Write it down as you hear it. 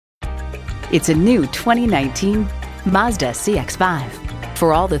It's a new 2019 Mazda CX-5.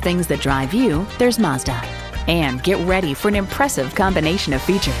 For all the things that drive you, there's Mazda. And get ready for an impressive combination of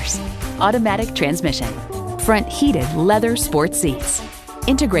features. Automatic transmission, front heated leather sports seats,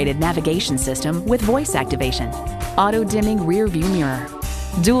 integrated navigation system with voice activation, auto dimming rear view mirror,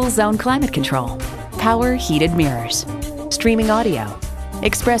 dual zone climate control, power heated mirrors, streaming audio,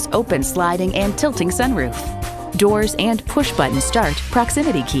 express open sliding and tilting sunroof, doors and push button start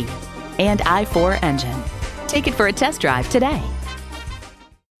proximity key, and i4 engine. Take it for a test drive today.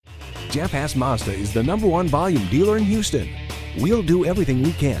 Jeff Haas Mazda is the #1 volume dealer in Houston. We'll do everything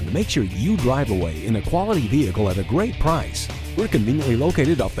we can to make sure you drive away in a quality vehicle at a great price. We're conveniently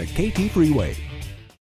located off the Katy Freeway.